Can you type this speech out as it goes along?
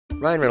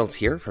Ryan Reynolds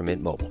here from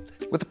Mint Mobile.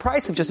 With the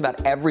price of just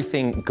about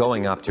everything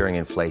going up during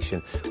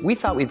inflation, we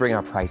thought we'd bring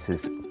our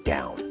prices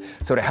down.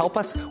 So to help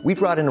us, we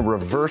brought in a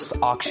reverse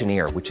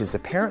auctioneer, which is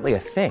apparently a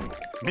thing.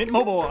 Mint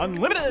Mobile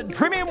Unlimited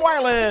Premium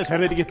Wireless. How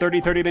to get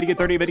 30, 30, bit to get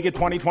 30, bit to get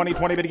 20, 20,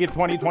 20, bit to get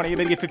 20, 20,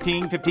 bit to get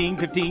 15, 15,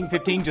 15,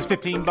 15, just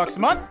 $15 a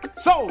month?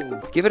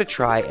 Sold! Give it a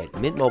try at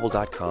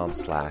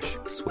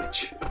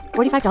mintmobile.com/switch.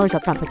 $45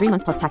 up front for 3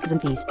 months plus taxes and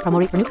fees. Promo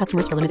rate for new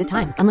customers for limited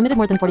time. Unlimited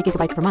more than 40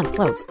 gigabytes per month.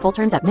 Slows full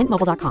terms at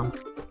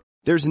mintmobile.com.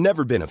 There's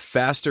never been a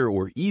faster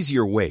or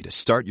easier way to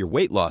start your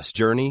weight loss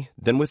journey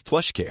than with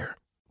PlushCare.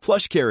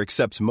 PlushCare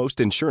accepts most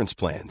insurance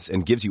plans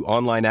and gives you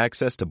online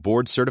access to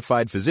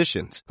board-certified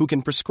physicians who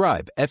can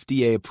prescribe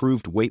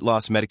FDA-approved weight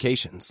loss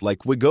medications like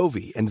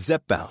Wegovy and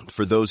Zepbound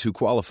for those who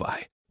qualify.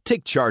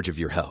 Take charge of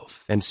your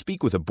health and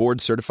speak with a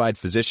board-certified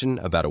physician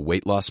about a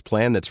weight loss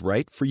plan that's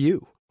right for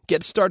you.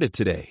 Get started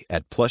today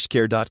at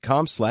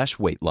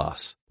plushcare.com/weight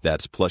loss.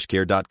 That's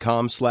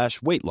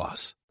plushcare.com/weight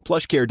loss.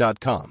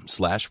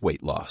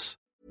 plushcare.com/weight loss.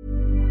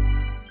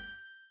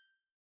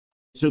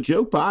 So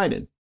Joe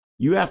Biden,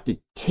 you have to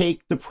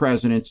take the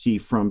presidency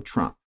from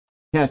Trump.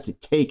 He has to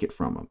take it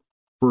from him.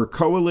 For a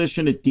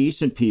coalition of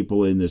decent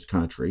people in this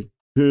country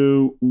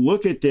who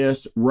look at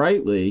this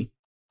rightly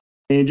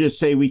and just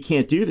say, we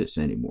can't do this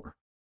anymore.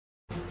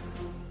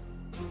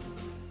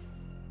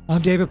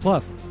 I'm David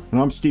Plouffe.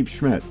 And I'm Steve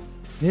Schmidt.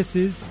 This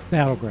is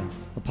Battleground,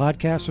 a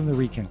podcast from The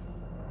Recount.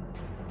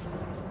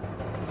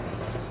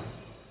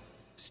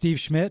 Steve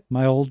Schmidt,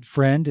 my old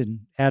friend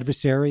and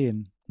adversary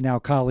and now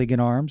colleague in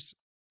arms.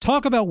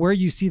 Talk about where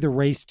you see the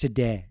race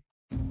today.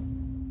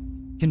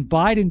 Can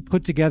Biden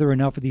put together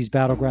enough of these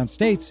battleground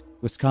states,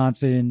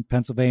 Wisconsin,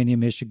 Pennsylvania,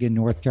 Michigan,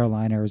 North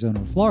Carolina, Arizona,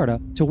 and Florida,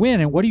 to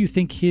win? And what do you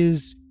think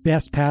his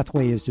best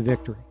pathway is to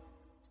victory?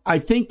 I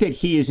think that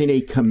he is in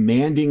a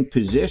commanding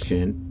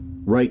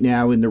position right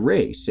now in the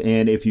race.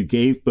 And if you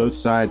gave both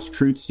sides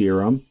truth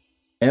serum,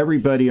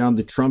 everybody on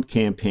the Trump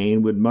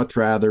campaign would much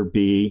rather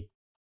be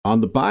on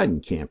the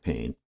Biden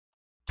campaign.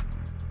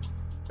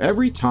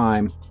 Every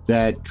time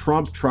that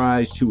Trump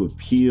tries to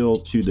appeal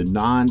to the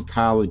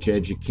non-college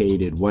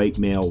educated white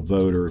male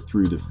voter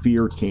through the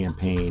fear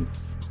campaign,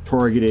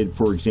 targeted,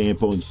 for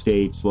example, in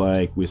states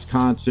like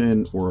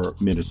Wisconsin or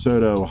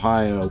Minnesota,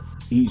 Ohio,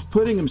 he's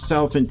putting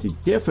himself into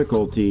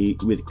difficulty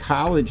with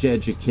college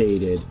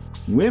educated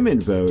women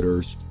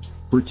voters,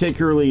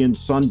 particularly in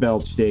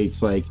Sunbelt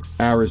states like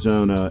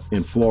Arizona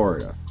and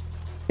Florida.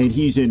 And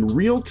he's in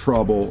real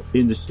trouble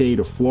in the state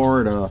of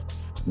Florida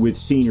with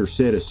senior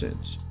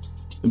citizens,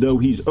 though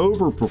he's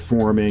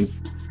overperforming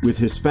with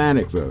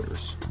Hispanic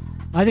voters.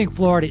 I think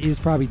Florida is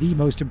probably the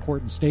most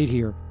important state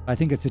here. I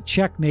think it's a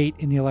checkmate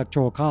in the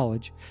Electoral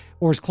College,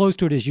 or as close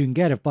to it as you can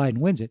get if Biden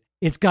wins it.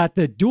 It's got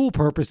the dual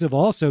purpose of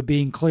also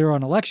being clear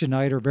on election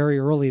night or very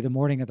early the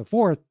morning of the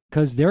 4th,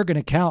 because they're going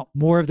to count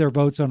more of their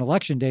votes on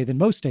election day than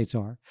most states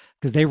are,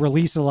 because they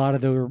release a lot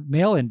of their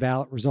mail-in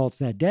ballot results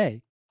that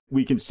day.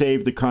 We can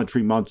save the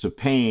country months of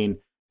pain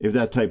if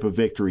that type of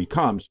victory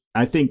comes.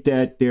 I think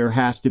that there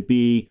has to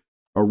be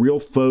a real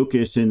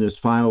focus in this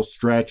final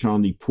stretch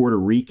on the Puerto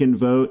Rican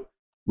vote,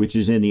 which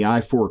is in the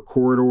I-4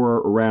 corridor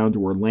around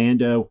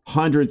Orlando.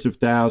 Hundreds of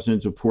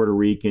thousands of Puerto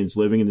Ricans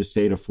living in the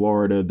state of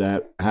Florida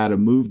that had to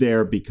move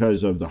there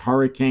because of the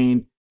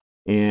hurricane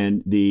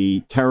and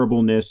the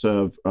terribleness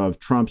of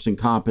Trump's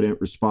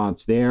incompetent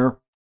response there.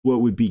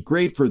 What would be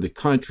great for the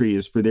country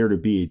is for there to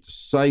be a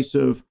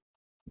decisive,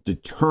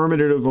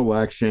 determinative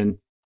election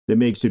that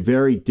makes it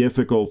very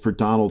difficult for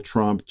Donald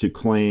Trump to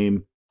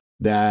claim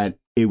that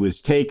it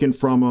was taken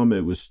from him,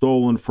 it was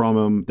stolen from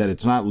him, that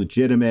it's not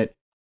legitimate.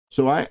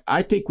 So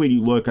I think when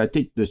you look, I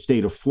think the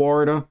state of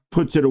Florida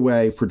puts it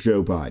away for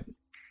Joe Biden.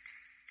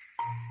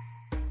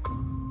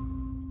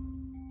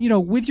 You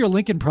know, with your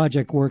Lincoln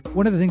Project work,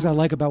 one of the things I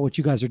like about what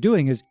you guys are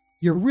doing is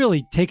you're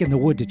really taking the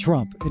wood to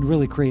Trump in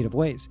really creative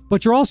ways.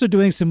 But you're also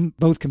doing some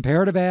both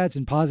comparative ads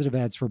and positive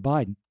ads for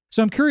Biden.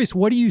 So I'm curious,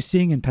 what are you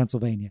seeing in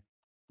Pennsylvania?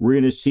 We're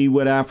going to see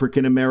what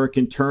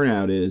African-American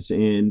turnout is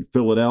in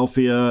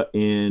Philadelphia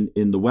and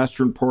in the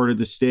western part of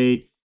the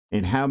state,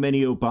 and how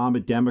many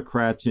Obama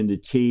Democrats in the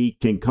T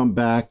can come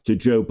back to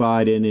Joe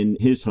Biden in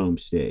his home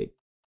state.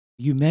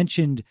 You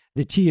mentioned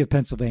the T of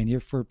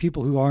Pennsylvania. For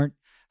people who aren't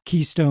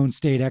Keystone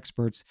State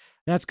experts,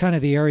 that's kind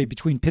of the area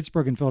between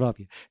Pittsburgh and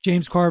Philadelphia.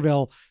 James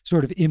Carville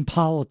sort of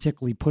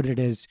impolitically put it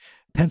as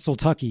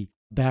Pennsyltucky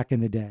back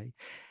in the day.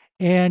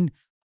 And,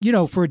 you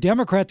know, for a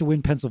Democrat to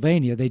win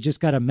Pennsylvania, they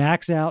just got to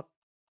max out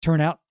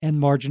turnout and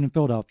margin in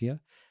Philadelphia.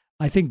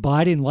 I think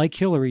Biden, like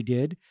Hillary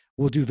did,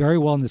 will do very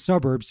well in the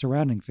suburbs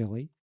surrounding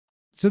Philly.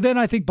 So then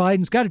I think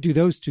Biden's got to do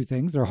those two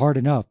things. They're hard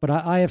enough, but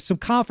I have some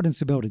confidence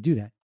to be able to do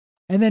that.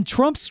 And then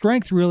Trump's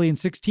strength really in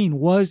 2016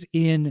 was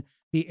in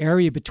the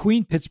area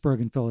between Pittsburgh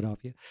and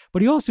Philadelphia,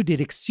 but he also did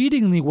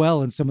exceedingly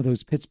well in some of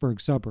those Pittsburgh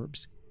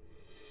suburbs.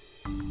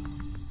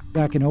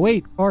 Back in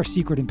 2008, our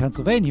secret in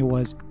Pennsylvania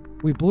was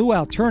we blew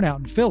out turnout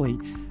in Philly,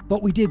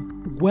 but we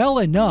did well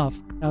enough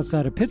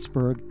outside of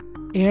Pittsburgh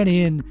and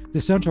in the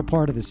central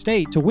part of the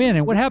state to win.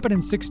 And what happened in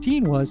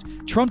 2016 was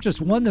Trump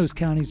just won those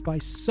counties by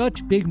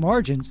such big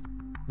margins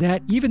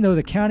that even though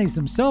the counties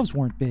themselves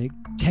weren't big,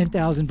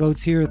 10,000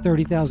 votes here,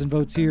 30,000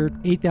 votes here,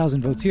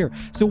 8,000 votes here.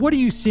 So what are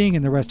you seeing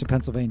in the rest of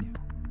Pennsylvania?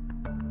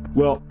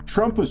 Well,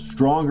 Trump was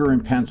stronger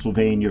in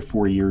Pennsylvania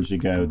 4 years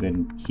ago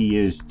than he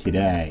is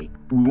today.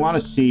 We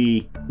want to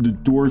see the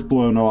doors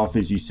blown off,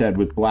 as you said,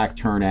 with black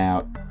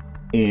turnout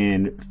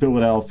in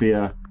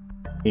Philadelphia,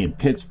 in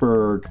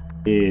Pittsburgh,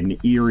 in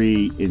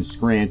Erie, in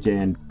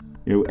Scranton.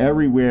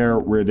 Everywhere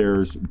where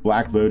there's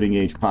black voting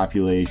age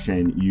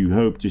population, you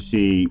hope to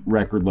see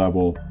record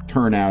level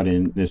turnout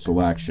in this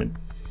election.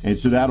 And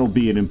so that'll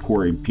be an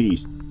important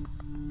piece.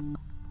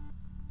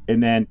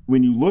 And then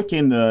when you look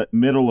in the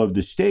middle of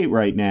the state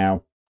right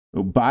now,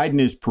 Biden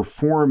is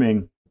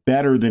performing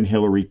better than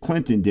Hillary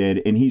Clinton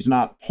did, and he's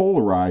not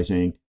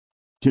polarizing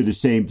to the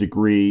same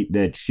degree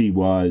that she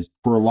was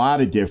for a lot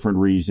of different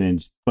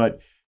reasons. But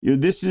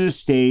this is a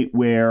state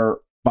where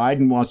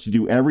Biden wants to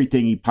do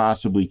everything he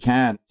possibly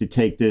can to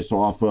take this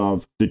off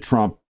of the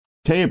Trump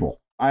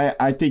table.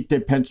 I think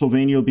that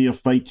Pennsylvania will be a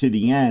fight to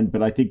the end,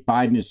 but I think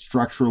Biden is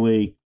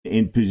structurally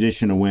in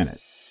position to win it.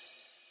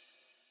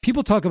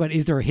 People talk about,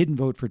 is there a hidden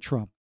vote for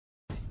Trump?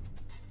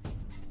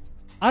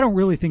 I don't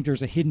really think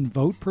there's a hidden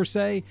vote per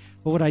se,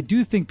 but what I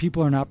do think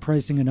people are not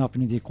pricing enough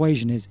into the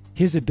equation is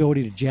his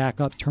ability to jack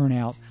up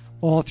turnout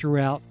all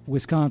throughout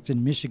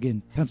Wisconsin,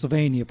 Michigan,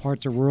 Pennsylvania,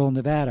 parts of rural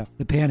Nevada,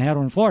 the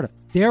Panhandle, and Florida.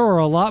 There are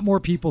a lot more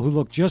people who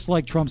look just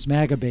like Trump's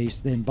MAGA base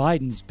than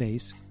Biden's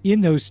base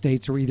in those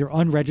states who are either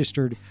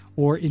unregistered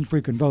or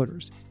infrequent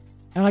voters.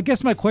 And I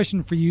guess my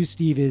question for you,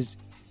 Steve, is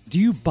do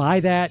you buy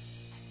that?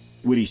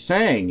 What he's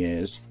saying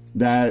is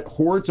that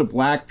hordes of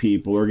black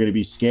people are going to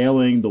be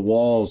scaling the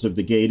walls of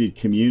the gated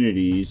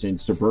communities in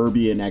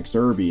suburbia and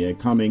exurbia,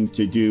 coming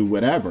to do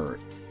whatever.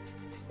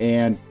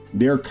 And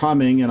they're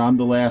coming, and I'm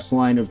the last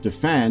line of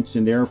defense,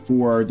 and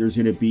therefore there's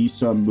going to be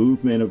some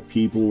movement of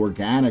people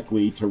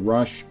organically to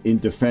rush in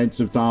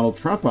defense of Donald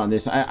Trump on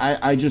this.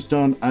 I just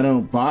don't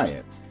buy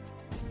it.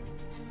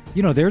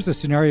 There's a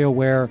scenario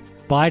where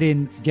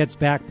Biden gets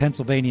back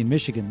Pennsylvania and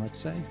Michigan, let's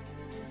say,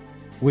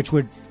 which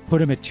would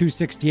put him at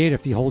 268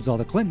 if he holds all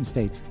the Clinton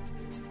states.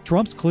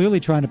 Trump's clearly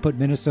trying to put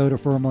Minnesota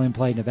firmly in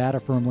play, Nevada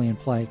firmly in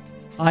play.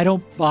 I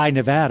don't buy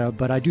Nevada,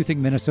 but I do think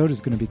Minnesota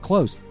is going to be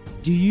close.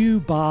 Do you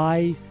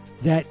buy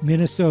that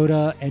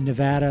Minnesota and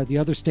Nevada, the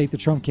other state the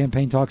Trump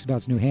campaign talks about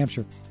is New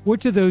Hampshire?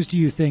 Which of those do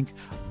you think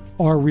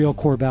are real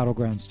core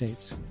battleground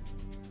states?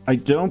 I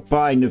don't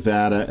buy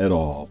Nevada at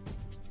all.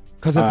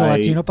 Because of the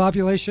Latino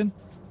population?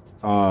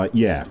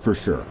 Yeah, for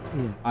sure.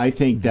 Yeah. I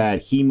think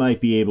that he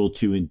might be able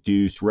to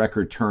induce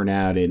record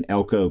turnout in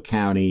Elko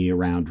County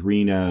around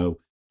Reno,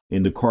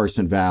 in the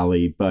Carson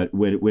Valley, but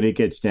when it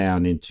gets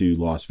down into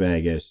Las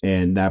Vegas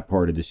and that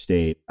part of the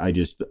state, I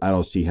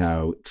don't see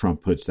how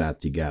Trump puts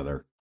that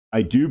together.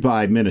 I do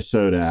buy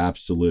Minnesota,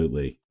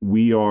 absolutely.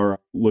 We are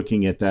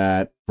looking at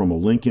that from a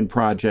Lincoln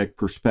Project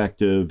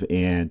perspective,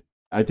 and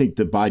I think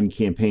the Biden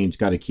campaign's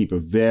got to keep a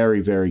very,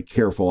 very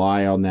careful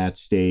eye on that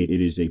state. It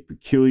is a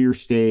peculiar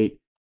state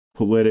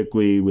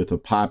politically with a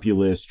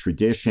populist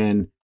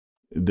tradition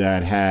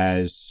that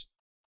has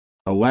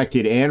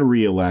elected and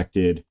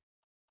reelected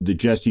the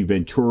Jesse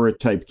Ventura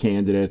type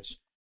candidates.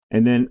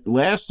 And then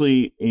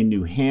lastly, in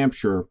New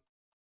Hampshire,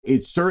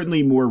 it's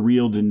certainly more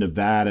real than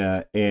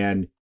Nevada.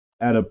 And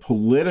at a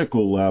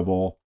political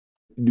level,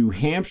 New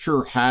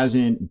Hampshire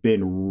hasn't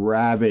been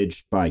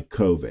ravaged by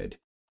COVID.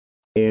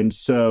 And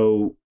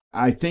so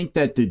I think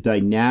that the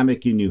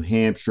dynamic in New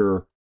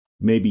Hampshire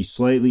may be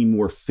slightly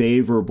more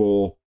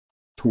favorable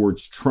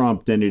towards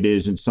Trump than it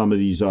is in some of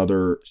these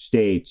other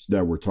states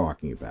that we're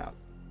talking about.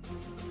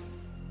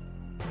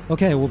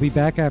 Okay, we'll be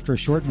back after a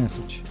short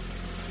message.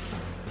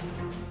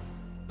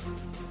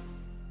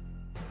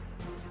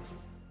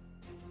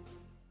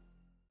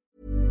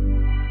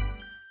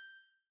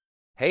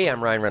 Hey,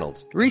 I'm Ryan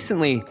Reynolds.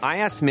 Recently, I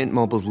asked Mint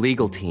Mobile's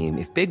legal team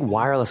if big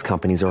wireless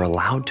companies are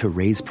allowed to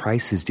raise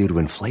prices due to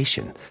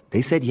inflation.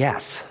 They said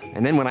yes.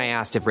 And then when I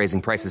asked if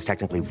raising prices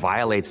technically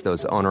violates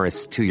those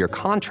onerous 2-year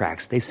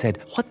contracts, they said,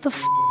 "What the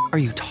f*** are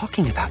you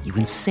talking about, you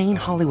insane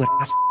Hollywood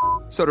ass?"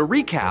 So to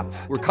recap,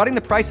 we're cutting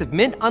the price of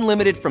Mint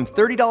Unlimited from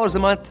 $30 a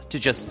month to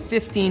just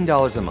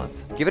 $15 a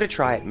month. Give it a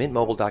try at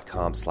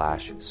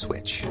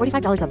mintmobile.com/switch.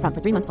 $45 up front for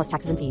 3 months plus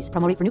taxes and fees.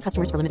 Promo rate for new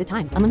customers for limited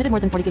time. Unlimited more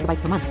than 40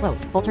 gigabytes per month.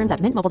 Slows full terms at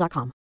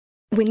mintmobile.com.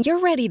 When you're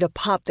ready to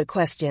pop the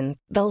question,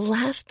 the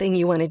last thing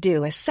you want to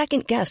do is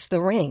second-guess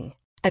the ring.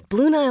 At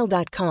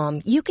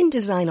BlueNile.com, you can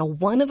design a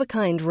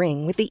one-of-a-kind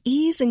ring with the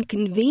ease and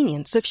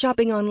convenience of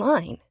shopping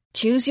online.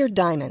 Choose your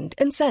diamond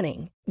and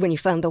setting. When you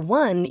find the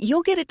one,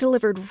 you'll get it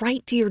delivered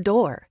right to your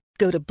door.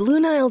 Go to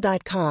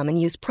BlueNile.com and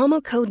use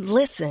promo code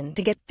LISTEN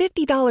to get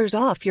 $50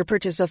 off your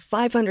purchase of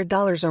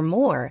 $500 or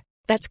more.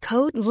 That's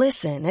code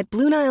LISTEN at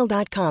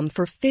BlueNile.com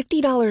for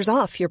 $50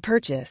 off your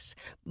purchase.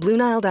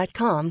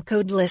 BlueNile.com,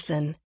 code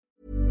LISTEN.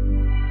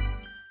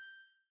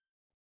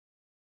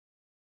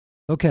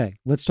 Okay,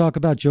 let's talk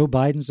about Joe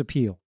Biden's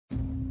appeal.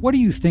 What do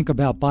you think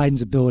about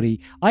Biden's ability?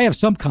 I have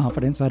some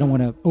confidence, I don't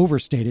want to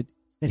overstate it,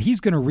 that he's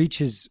going to reach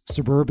his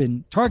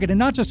suburban target, and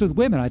not just with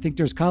women. I think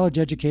there's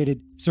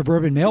college-educated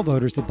suburban male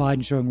voters that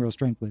Biden's showing real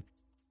strength with.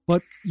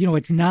 But,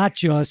 it's not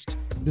just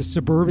the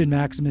suburban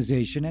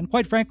maximization. And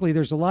quite frankly,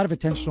 there's a lot of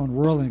attention on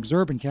rural and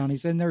exurban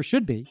counties, and there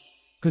should be,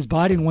 because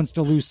Biden wants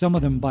to lose some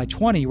of them by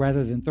 20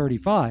 rather than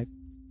 35.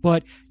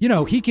 But,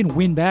 he can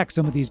win back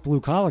some of these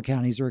blue-collar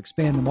counties or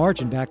expand the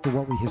margin back to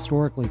what we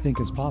historically think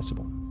is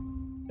possible.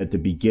 At the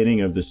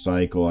beginning of the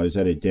cycle, I was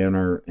at a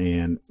dinner,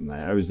 and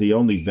I was the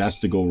only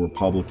vestigial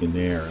Republican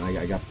there. And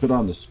I got put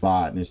on the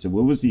spot, and they said,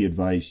 what was the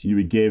advice you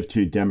would give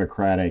to a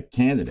Democratic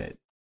candidate?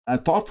 I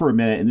thought for a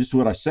minute, and this is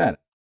what I said.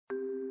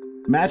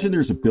 Imagine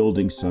there's a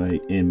building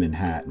site in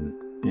Manhattan,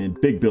 and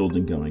big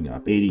building going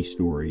up, 80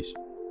 stories,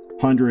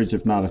 hundreds,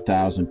 if not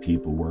 1,000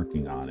 people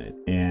working on it.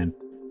 And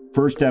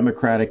first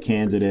Democratic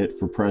candidate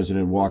for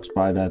president walks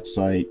by that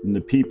site, and the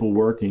people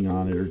working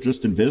on it are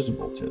just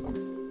invisible to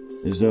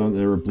them, as though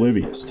they're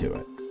oblivious to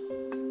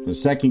it. The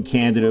second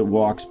candidate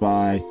walks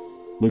by,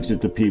 looks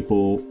at the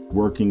people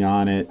working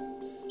on it.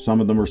 Some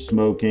of them are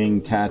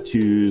smoking,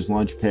 tattoos,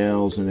 lunch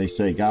pails, and they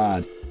say,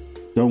 God,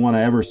 don't want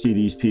to ever see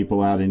these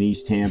people out in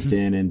East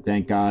Hampton, and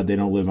thank God they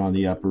don't live on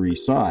the Upper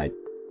East Side.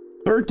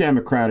 Third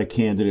Democratic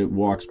candidate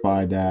walks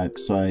by that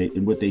site,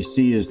 and what they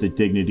see is the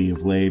dignity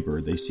of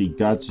labor. They see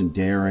guts and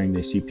daring.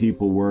 They see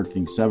people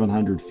working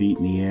 700 feet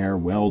in the air,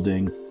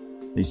 welding.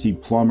 They see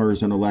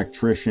plumbers and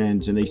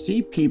electricians, and they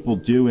see people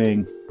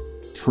doing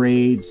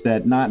trades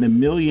that not in a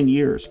million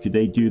years could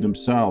they do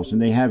themselves,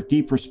 and they have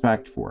deep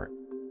respect for it.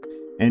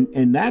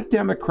 And that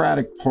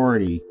Democratic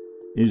Party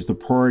is the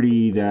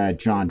party that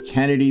John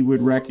Kennedy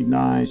would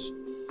recognize,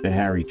 that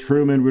Harry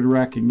Truman would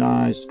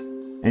recognize.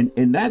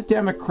 And that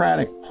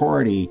Democratic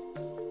Party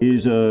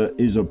is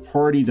a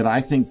party that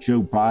I think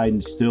Joe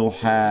Biden still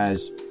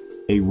has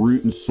a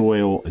root and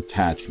soil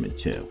attachment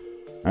to.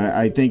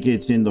 I think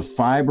it's in the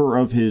fiber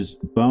of his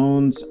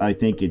bones. I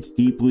think it's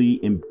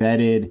deeply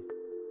embedded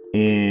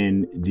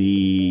in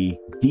the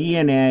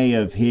DNA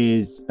of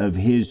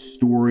his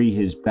story,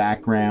 his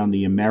background,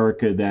 the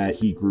America that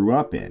he grew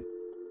up in.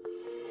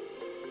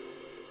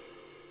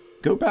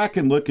 Go back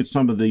and look at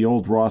some of the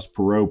old Ross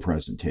Perot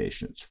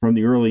presentations from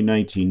the early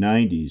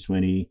 1990s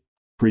when he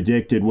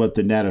predicted what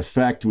the net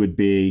effect would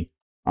be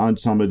on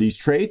some of these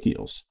trade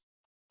deals.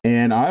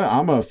 And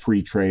I'm a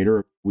free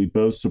trader. We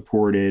both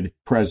supported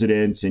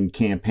presidents and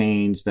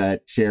campaigns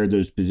that shared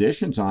those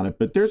positions on it.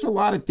 But there's a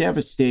lot of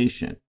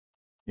devastation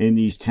in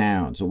these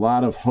towns, a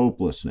lot of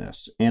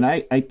hopelessness. And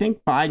I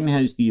think Biden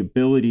has the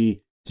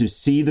ability to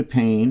see the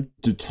pain,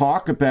 to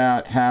talk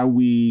about how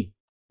we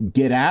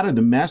get out of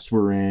the mess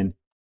we're in,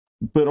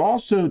 but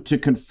also to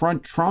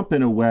confront Trump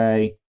in a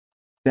way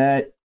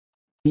that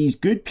these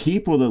good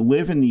people that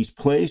live in these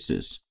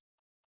places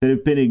that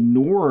have been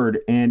ignored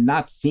and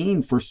not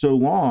seen for so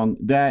long,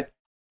 that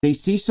they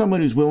see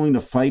someone who's willing to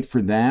fight for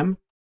them.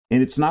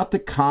 And it's not the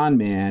con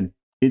man,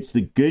 it's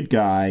the good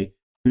guy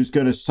who's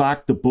going to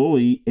sock the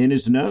bully in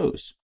his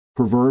nose,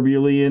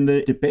 proverbially in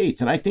the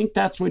debates. And I think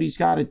that's what he's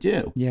got to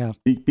do. Yeah.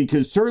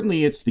 Because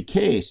certainly it's the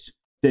case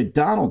that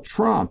Donald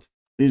Trump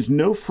is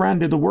no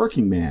friend of the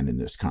working man in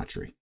this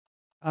country.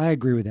 I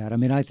agree with that. I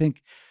mean, I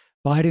think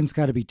Biden's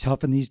got to be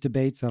tough in these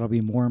debates. That'll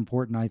be more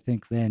important, I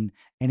think, than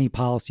any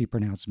policy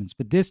pronouncements.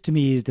 But this, to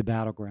me, is the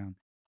battleground,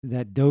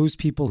 that those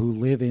people who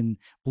live in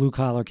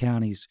blue-collar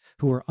counties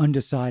who are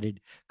undecided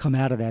come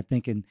out of that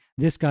thinking,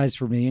 this guy's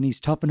for me, and he's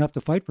tough enough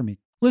to fight for me.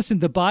 Listen,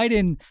 the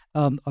Biden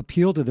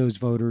appeal to those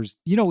voters,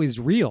 is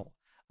real.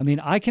 I mean,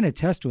 I can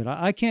attest to it.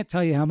 I can't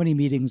tell you how many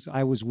meetings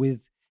I was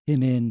with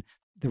him in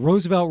the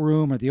Roosevelt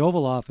Room or the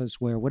Oval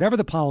Office where whatever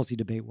the policy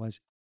debate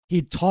was,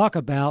 he'd talk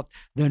about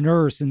the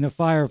nurse and the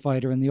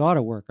firefighter and the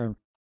auto worker.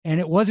 And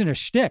it wasn't a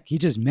shtick. He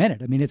just meant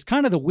it. I mean, it's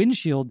kind of the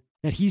windshield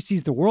that he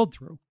sees the world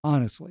through,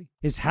 honestly,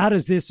 is how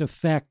does this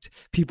affect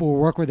people who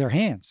work with their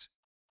hands?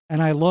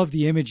 And I love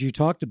the image you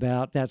talked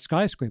about, that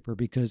skyscraper,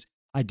 because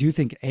I do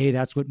think, A,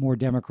 that's what more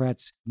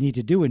Democrats need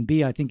to do. And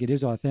B, I think it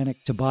is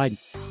authentic to Biden.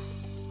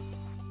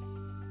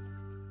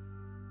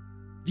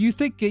 Do you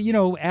think,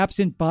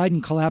 absent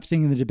Biden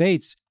collapsing in the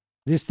debates,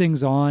 this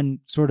thing's on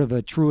sort of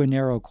a true and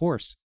narrow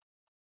course?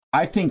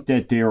 I think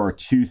that there are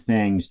two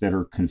things that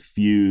are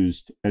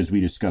confused as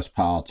we discuss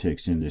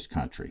politics in this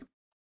country.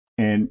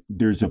 And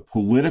there's a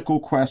political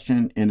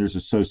question and there's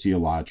a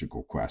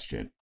sociological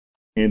question.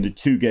 And the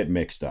two get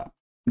mixed up.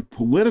 The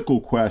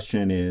political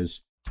question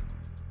is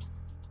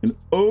an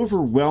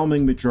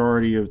overwhelming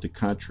majority of the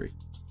country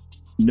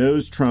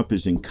knows Trump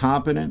is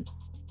incompetent,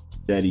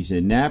 that he's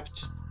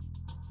inept,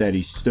 that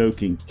he's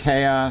stoking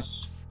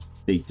chaos,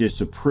 they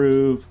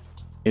disapprove,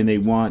 and they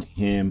want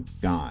him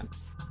gone.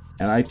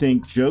 And I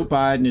think Joe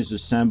Biden is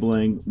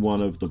assembling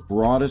one of the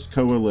broadest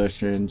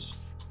coalitions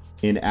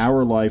in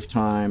our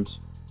lifetimes,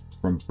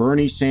 from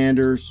Bernie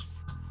Sanders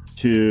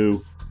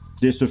to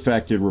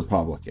disaffected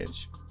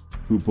Republicans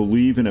who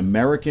believe in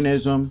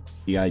Americanism,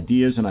 the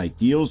ideas and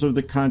ideals of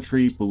the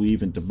country,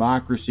 believe in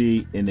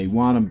democracy, and they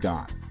want him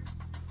gone.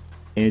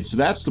 And so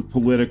that's the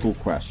political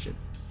question.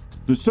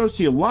 The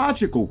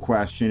sociological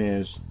question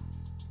is,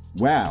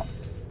 wow,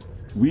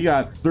 we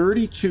got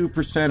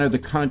 32% of the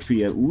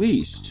country at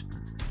least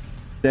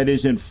that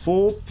is in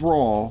full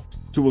thrall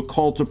to a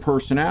cult of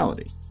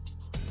personality.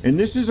 And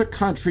this is a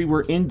country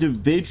where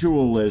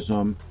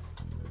individualism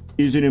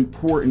is an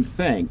important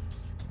thing.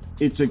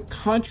 It's a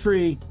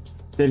country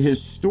that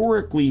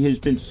historically has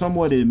been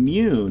somewhat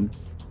immune,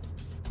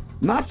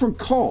 not from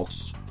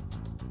cults,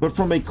 but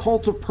from a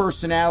cult of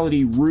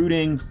personality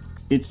rooting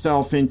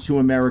itself into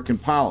American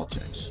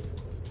politics.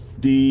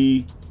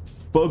 The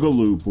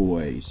Boogaloo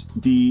Boys,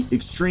 the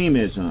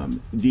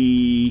extremism,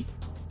 the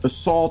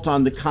assault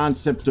on the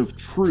concept of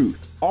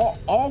truth,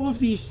 all of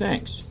these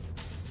things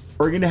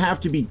are going to have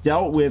to be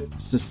dealt with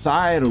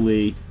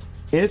societally,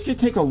 and it's going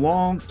to take a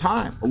long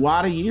time, a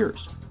lot of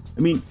years.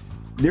 I mean,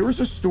 there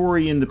was a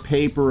story in the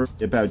paper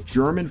about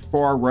German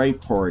far-right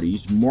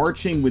parties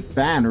marching with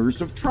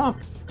banners of Trump.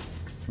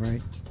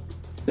 Right.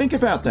 Think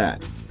about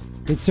that.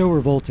 It's so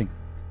revolting.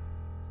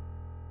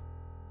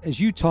 As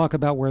you talk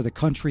about where the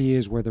country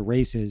is, where the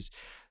race is,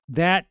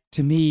 that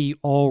to me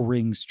all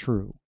rings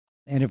true.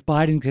 And if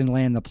Biden can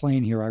land the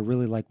plane here, I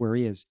really like where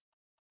he is.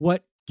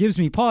 What gives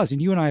me pause,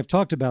 and you and I have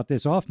talked about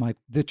this off mic,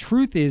 the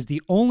truth is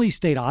the only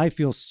state I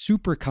feel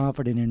super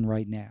confident in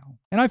right now,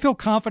 and I feel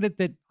confident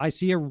that I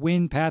see a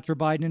win path for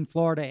Biden in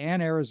Florida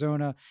and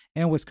Arizona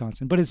and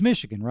Wisconsin, but it's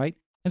Michigan, right?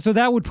 And so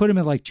that would put him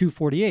at like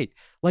 248.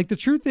 Like the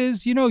truth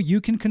is,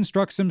 you can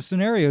construct some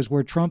scenarios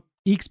where Trump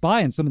ekes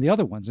by in some of the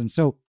other ones. And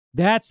so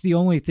that's the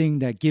only thing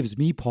that gives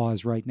me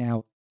pause right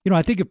now.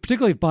 I think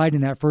particularly if Biden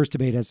in that first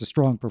debate has a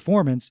strong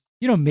performance,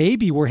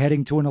 maybe we're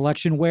heading to an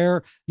election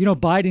where,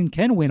 Biden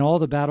can win all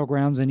the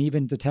battlegrounds and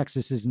even the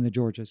Texases and the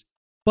Georgias.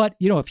 But,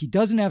 if he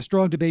doesn't have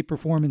strong debate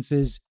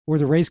performances or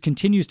the race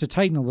continues to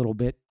tighten a little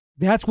bit,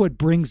 that's what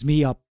brings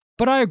me up.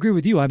 But I agree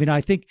with you. I mean,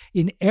 I think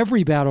in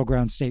every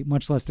battleground state,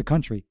 much less the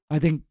country, I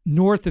think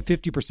north of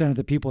 50% of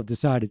the people have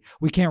decided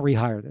we can't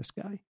rehire this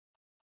guy.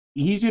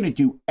 He's going to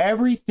do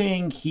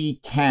everything he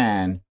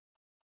can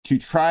to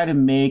try to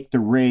make the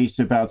race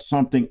about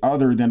something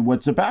other than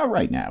what's about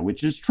right now,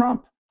 which is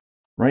Trump,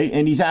 right?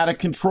 And he's out of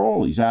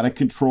control. He's out of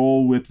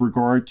control with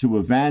regard to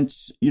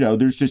events.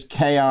 There's just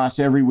chaos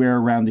everywhere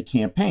around the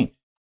campaign,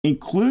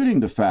 including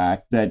the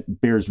fact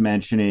that bears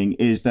mentioning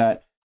is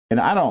that, and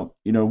I don't,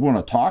 want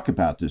to talk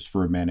about this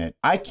for a minute.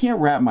 I can't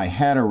wrap my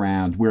head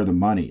around where the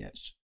money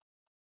is,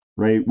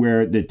 right?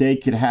 Where that they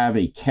could have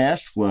a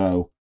cash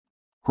flow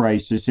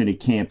crisis in a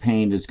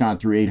campaign that's gone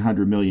through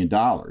 $800 million.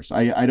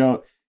 I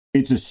don't.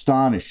 It's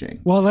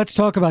astonishing. Well, let's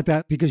talk about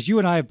that because you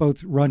and I have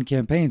both run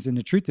campaigns. And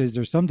the truth is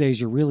there's some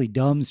days you're really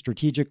dumb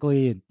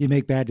strategically and you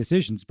make bad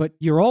decisions, but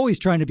you're always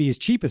trying to be as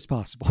cheap as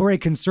possible, right?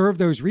 Conserve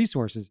those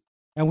resources.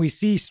 And we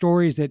see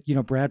stories that,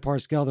 Brad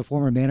Parscale, the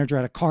former manager,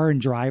 had a car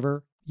and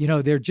driver.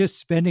 They're just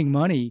spending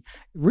money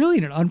really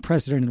in an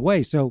unprecedented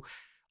way. So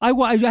I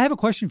have a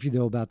question for you,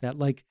 though, about that.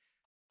 Like,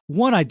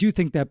 one, I do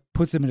think that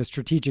puts them at a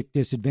strategic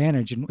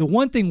disadvantage. And the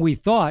one thing we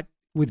thought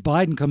with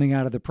Biden coming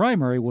out of the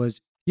primary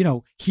was,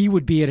 he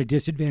would be at a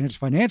disadvantage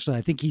financially.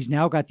 I think he's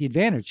now got the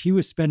advantage. He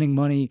was spending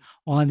money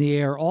on the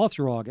air all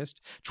through August.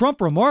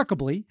 Trump,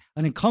 remarkably,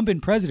 an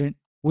incumbent president,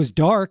 was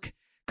dark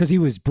because he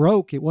was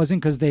broke. It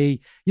wasn't because they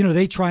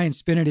try and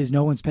spin it as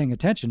no one's paying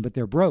attention, but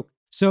they're broke.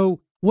 So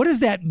what does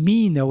that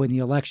mean, though, in the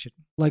election?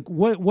 Like,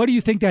 what do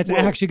you think that's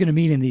actually going to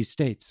mean in these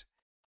states?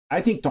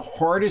 I think the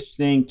hardest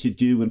thing to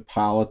do in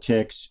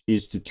politics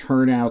is to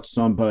turn out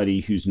somebody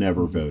who's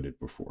never voted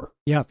before.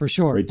 Yeah, for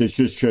sure. Right? That's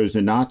just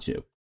chosen not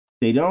to.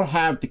 They don't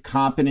have the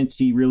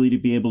competency really to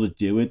be able to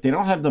do it. They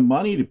don't have the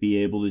money to be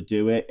able to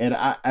do it. And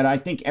I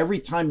think every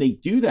time they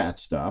do that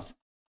stuff,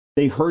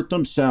 they hurt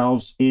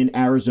themselves in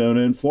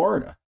Arizona and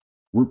Florida,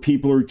 where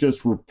people are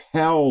just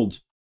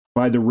repelled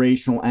by the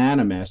racial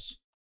animus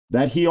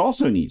that he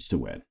also needs to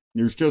win.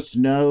 There's just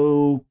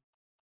no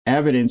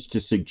evidence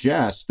to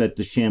suggest that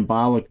the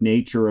shambolic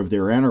nature of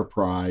their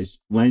enterprise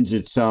lends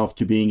itself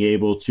to being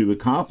able to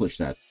accomplish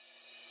that.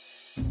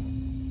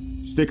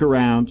 Stick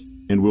around,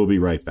 and we'll be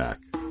right back.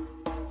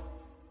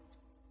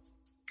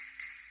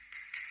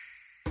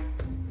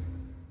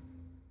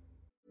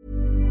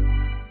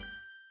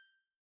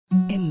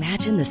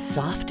 Imagine the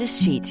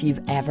softest sheets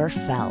you've ever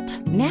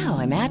felt. Now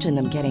imagine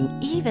them getting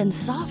even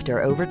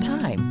softer over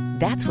time.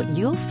 That's what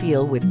you'll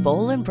feel with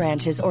Boll &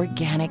 Branch's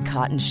organic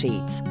cotton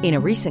sheets. In a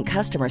recent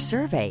customer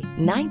survey,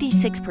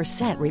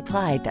 96%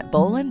 replied that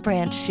Boll &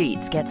 Branch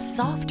sheets get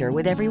softer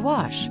with every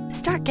wash.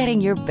 Start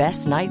getting your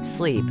best night's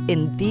sleep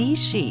in these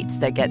sheets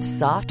that get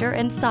softer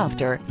and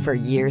softer for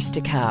years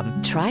to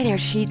come. Try their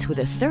sheets with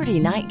a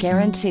 30-night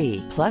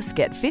guarantee. Plus,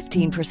 get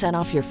 15%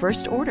 off your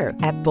first order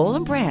at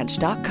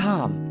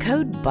bollandbranch.com.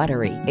 Code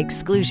BUTTERY.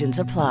 Exclusions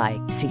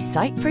apply. See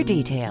site for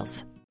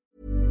details.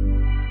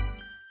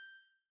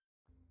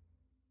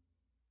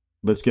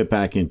 Let's get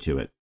back into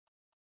it.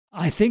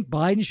 I think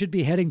Biden should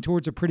be heading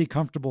towards a pretty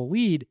comfortable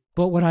lead.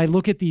 But when I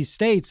look at these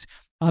states,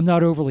 I'm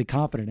not overly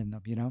confident in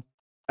them,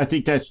 I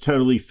think that's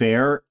totally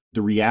fair.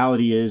 The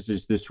reality is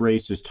this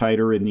race is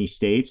tighter in these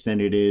states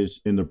than it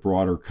is in the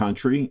broader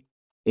country.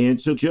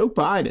 And so Joe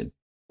Biden,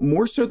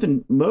 more so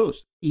than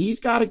most, he's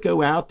got to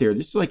go out there.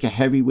 This is like a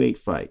heavyweight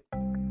fight.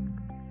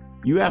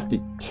 You have to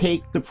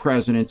take the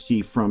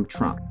presidency from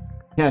Trump.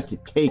 He has to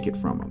take it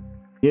from him.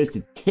 He has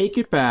to take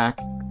it back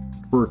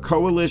for a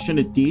coalition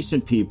of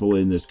decent people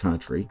in this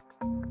country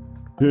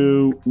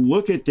who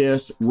look at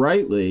this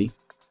rightly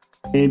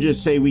and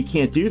just say, we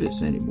can't do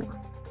this anymore.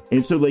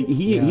 And so like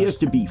he has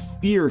to be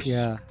fierce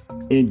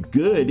and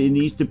good in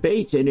these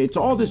debates. And it's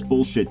all this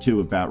bullshit too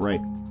about, right?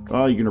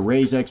 Oh, you're going to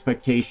raise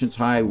expectations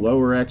high,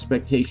 lower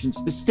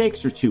expectations. The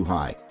stakes are too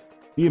high.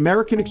 The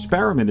American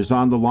experiment is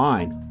on the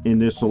line in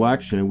this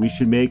election, and we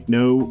should make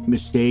no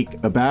mistake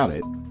about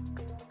it.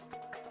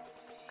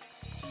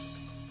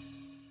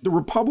 The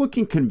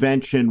Republican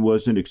convention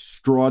was an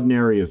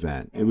extraordinary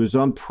event. It was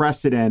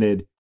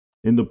unprecedented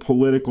in the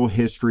political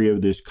history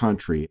of this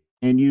country.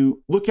 And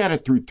you look at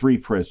it through three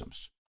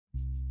prisms.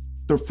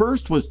 The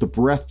first was the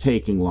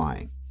breathtaking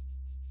lying.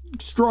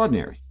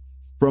 Extraordinary.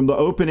 From the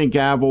opening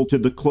gavel to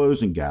the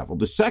closing gavel.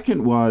 The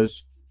second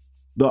was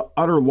the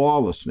utter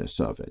lawlessness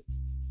of it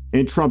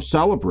and Trump's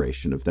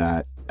celebration of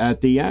that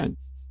at the end.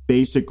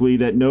 Basically,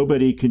 that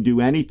nobody can do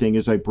anything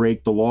as I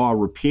break the law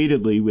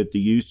repeatedly with the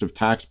use of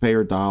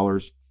taxpayer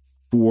dollars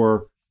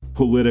for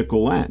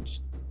political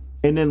ends.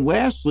 And then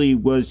lastly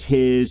was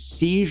his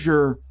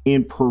seizure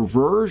and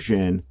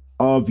perversion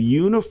of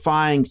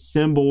unifying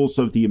symbols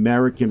of the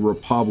American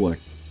Republic,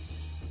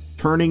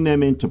 turning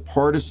them into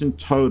partisan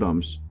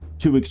totems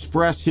to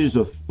express his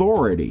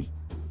authority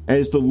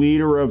as the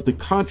leader of the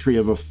country,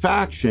 of a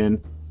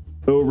faction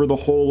over the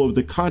whole of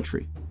the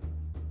country.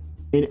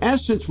 In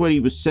essence, what he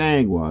was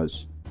saying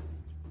was,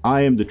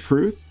 I am the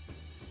truth,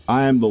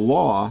 I am the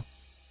law,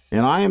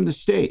 and I am the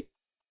state.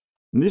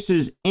 And this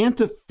is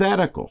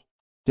antithetical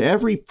to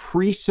every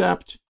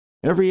precept,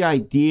 every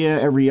idea,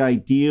 every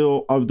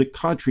ideal of the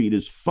country. It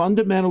is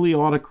fundamentally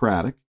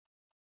autocratic.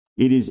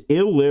 It is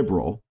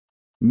illiberal,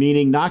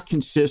 meaning not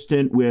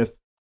consistent with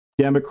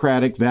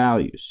democratic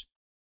values.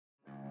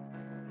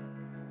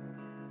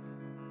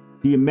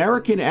 The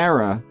American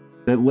era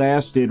that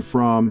lasted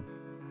from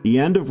the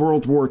end of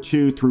World War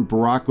II through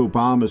Barack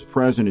Obama's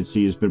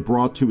presidency has been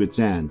brought to its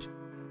end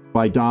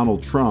by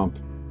Donald Trump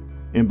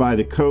and by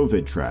the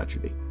COVID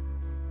tragedy.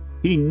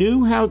 He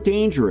knew how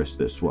dangerous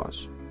this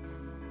was.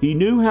 He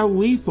knew how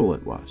lethal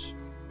it was.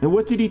 And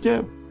what did he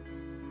do?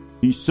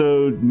 He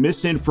sowed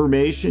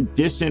misinformation,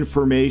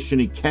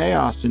 disinformation, and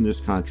chaos in this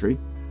country.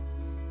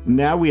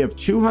 Now we have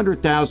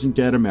 200,000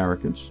 dead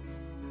Americans.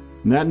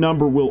 And that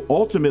number will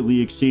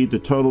ultimately exceed the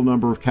total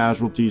number of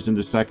casualties in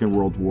the Second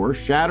World War,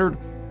 shattered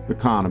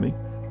economy,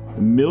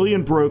 1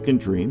 million broken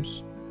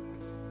dreams.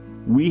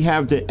 We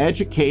have the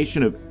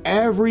education of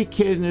every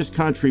kid in this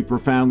country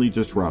profoundly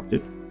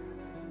disrupted.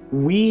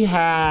 We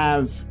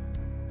have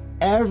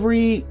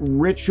every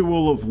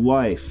ritual of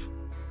life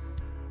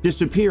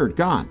disappeared,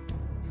 gone.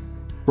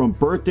 From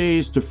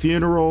birthdays to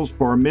funerals,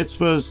 bar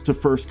mitzvahs to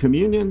first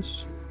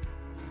communions,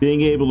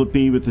 being able to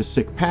be with a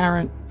sick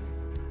parent,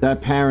 that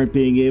parent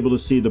being able to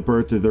see the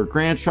birth of their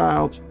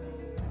grandchild,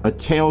 a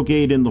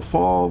tailgate in the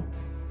fall.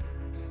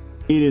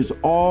 It is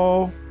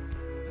all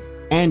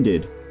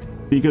ended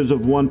because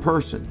of one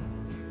person.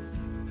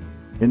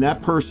 And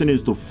that person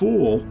is the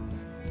fool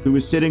who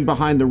is sitting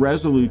behind the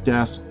Resolute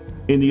desk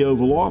in the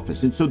Oval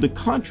Office. And so the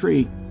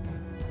country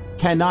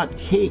cannot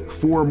take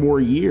 4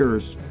 more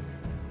years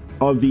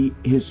of the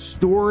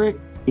historic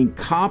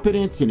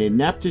incompetence and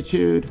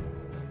ineptitude,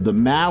 the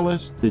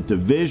malice, the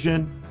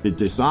division, the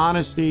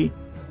dishonesty,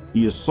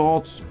 the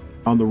assaults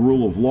on the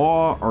rule of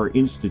law, our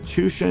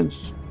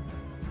institutions,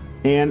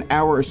 and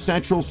our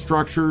essential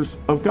structures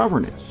of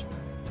governance.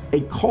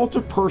 A cult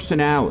of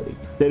personality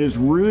that is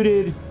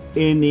rooted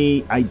in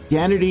the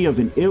identity of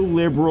an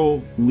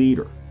illiberal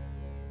leader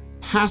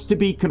has to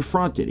be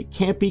confronted. It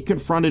can't be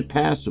confronted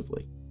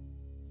passively.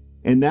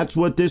 And that's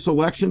what this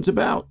election's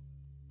about.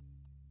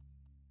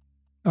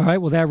 All right.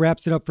 Well, that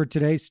wraps it up for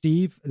today,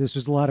 Steve. This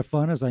was a lot of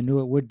fun, as I knew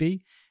it would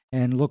be,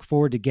 and look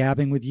forward to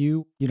gabbing with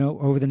you,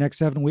 over the next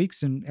 7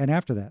 weeks and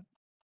after that.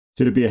 It's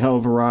going to be a hell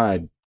of a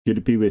ride. Good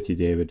to be with you,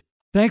 David.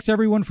 Thanks,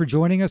 everyone, for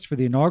joining us for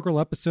the inaugural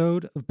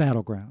episode of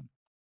Battleground.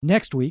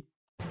 Next week,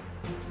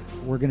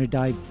 we're going to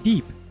dive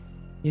deep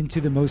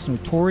into the most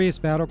notorious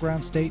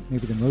battleground state,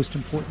 maybe the most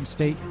important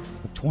state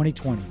of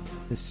 2020,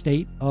 the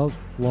state of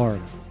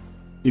Florida.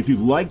 If you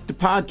liked the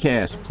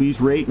podcast,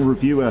 please rate and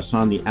review us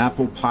on the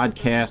Apple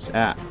Podcasts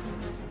app.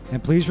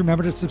 And please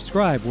remember to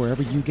subscribe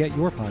wherever you get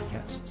your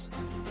podcasts.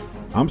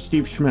 I'm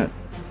Steve Schmidt.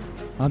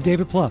 I'm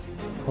David Plouffe.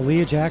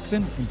 Aaliyah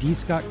Jackson and D.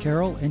 Scott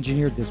Carroll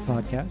engineered this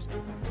podcast.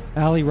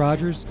 Allie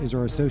Rogers is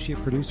our associate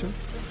producer,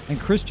 and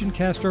Christian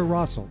Castro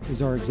Rossell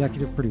is our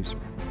executive producer.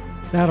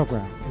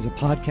 Battleground is a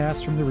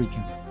podcast from The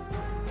Recount.